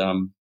me. And,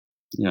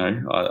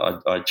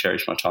 I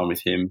cherish my time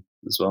with him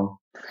as well.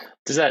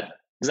 Does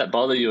that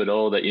bother you at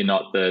all that you're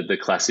not the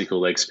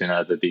classical leg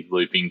spinner, the big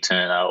looping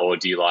turner, or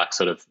do you like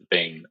sort of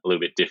being a little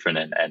bit different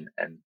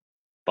and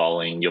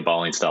bowling, your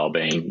bowling style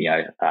being,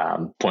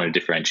 point of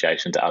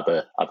differentiation to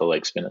other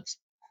leg spinners?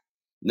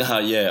 No,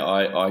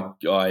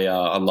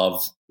 I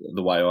love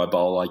the way I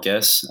bowl, I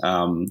guess.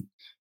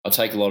 I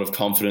take a lot of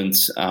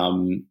confidence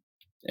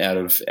out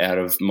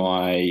of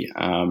my,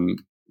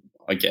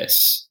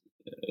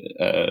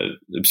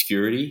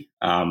 obscurity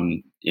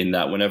in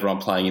that whenever I'm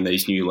playing in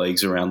these new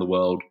leagues around the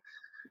world,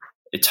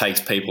 it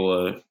takes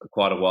people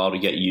quite a while to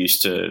get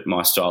used to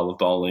my style of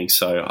bowling,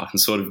 so I can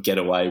sort of get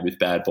away with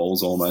bad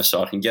balls almost.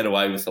 So I can get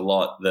away with a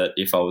lot that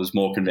if I was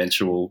more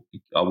conventional,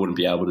 I wouldn't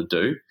be able to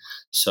do.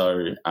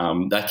 So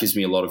that gives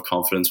me a lot of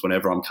confidence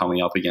whenever I'm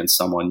coming up against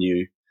someone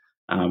new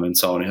and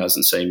someone who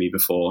hasn't seen me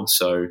before.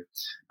 So,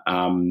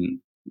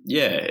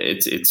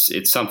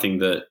 it's something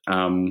that,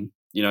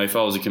 if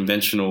I was a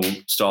conventional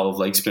style of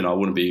leg spin, I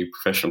wouldn't be a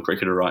professional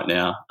cricketer right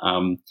now.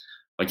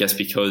 I guess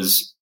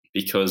because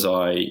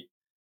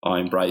I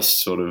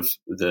embraced sort of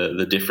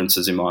the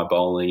differences in my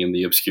bowling and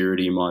the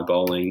obscurity in my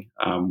bowling.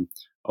 I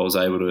was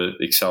able to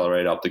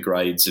accelerate up the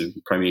grades of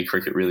Premier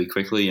Cricket really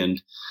quickly,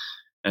 and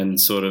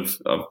sort of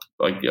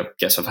I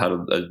guess I've had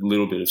a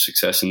little bit of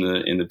success in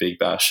the Big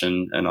Bash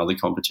and other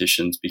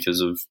competitions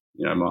because of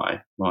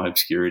my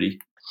obscurity.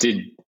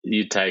 Did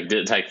it take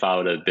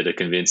Farwood a bit of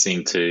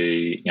convincing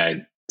to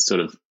sort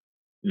of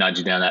nudge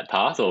you down that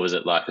path, or was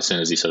it like as soon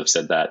as you sort of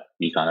said that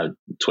you kind of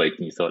tweaked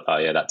and you thought, oh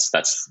yeah,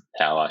 that's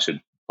how I should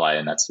play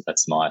and that's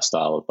my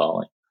style of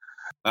bowling?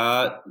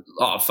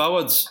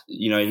 Farwood's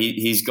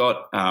he's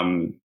got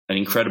an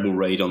incredible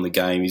read on the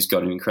game. He's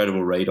got an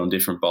incredible read on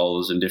different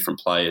bowlers and different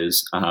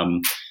players.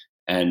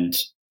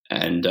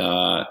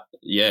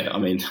 Yeah, I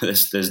mean,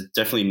 there's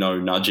definitely no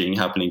nudging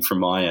happening from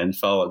my end.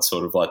 Farwood's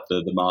sort of like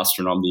the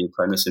master and I'm the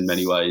apprentice in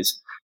many ways.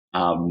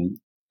 And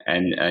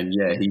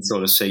yeah, he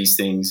sort of sees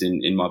things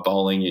in my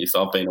bowling. If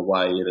I've been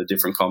away at a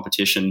different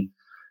competition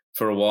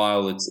for a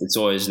while, it's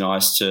always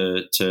nice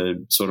to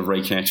sort of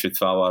reconnect with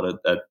Farwood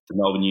at the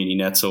Melbourne Uni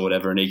Nets or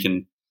whatever, and he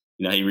can,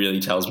 he really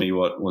tells me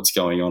what's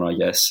going on, I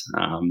guess.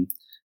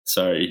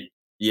 So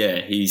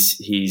yeah, he's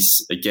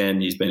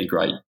been a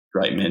great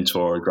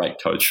mentor, a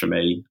great coach for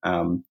me.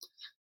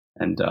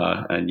 And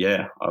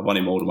yeah, I want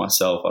him all to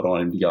myself. I don't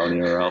want him to go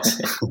anywhere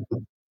else.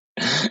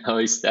 Oh,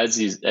 as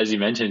you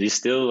mentioned, he's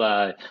still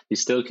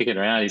kicking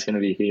around. He's going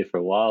to be here for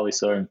a while. We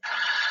saw him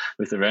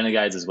with the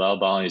Renegades as well,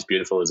 bowling as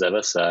beautiful as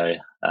ever. So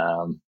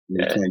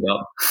yeah.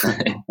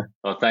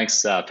 Well,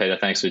 thanks, Peter.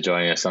 Thanks for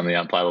joining us on the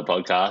Unplayable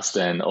podcast,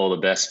 and all the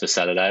best for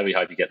Saturday. We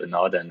hope you get the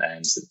nod and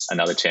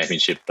another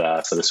championship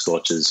for the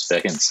Scorchers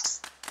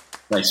Beckons.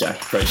 Thanks,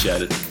 Jack.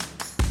 Appreciate it.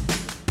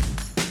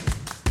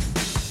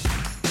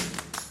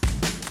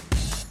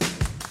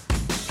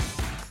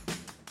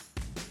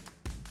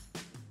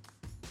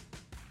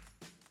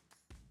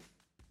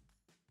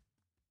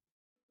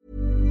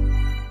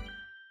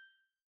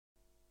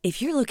 If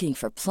you're looking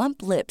for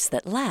plump lips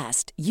that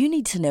last, you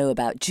need to know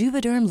about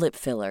Juvederm lip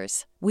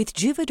fillers. With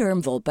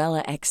Juvederm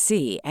Volbella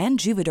XC and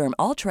Juvederm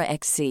Ultra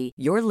XC,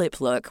 your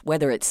lip look,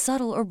 whether it's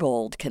subtle or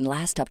bold, can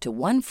last up to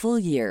 1 full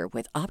year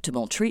with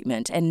optimal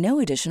treatment and no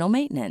additional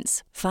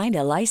maintenance. Find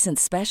a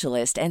licensed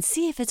specialist and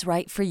see if it's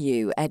right for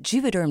you at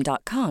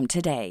Juvederm.com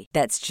today.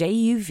 That's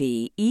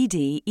JUVEDERM.com.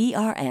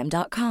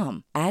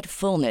 Add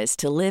fullness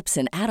to lips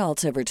in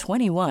adults over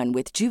 21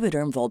 with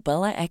Juvederm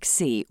Volbella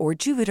XC or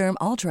Juvederm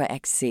Ultra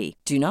XC.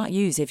 Do not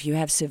use if you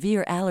have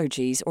severe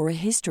allergies or a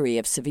history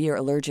of severe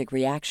allergic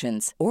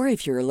reactions, or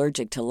if you're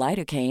allergic to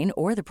lidocaine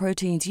or the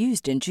proteins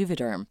used in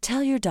Juvederm.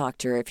 Tell your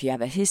doctor if you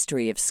have a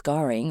history of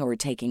scarring or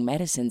taking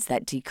medicines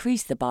that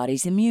decrease the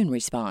body's immune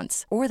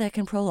response or that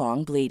can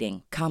prolong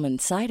bleeding. Common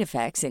side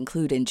effects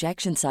include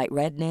injection site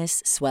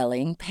redness,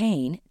 swelling,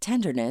 pain,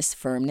 tenderness,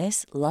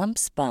 firmness,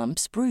 lumps,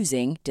 bumps,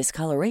 bruising,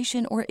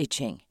 discoloration, or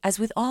itching. As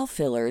with all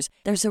fillers,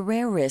 there's a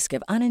rare risk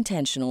of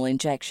unintentional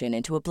injection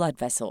into a blood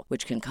vessel,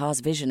 which can cause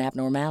vision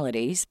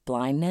abnormalities,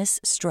 blindness,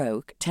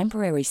 stroke,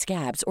 temporary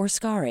scabs, or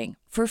scarring.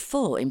 For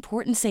full,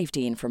 important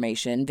safety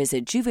information,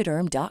 visit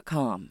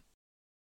Juvederm.com.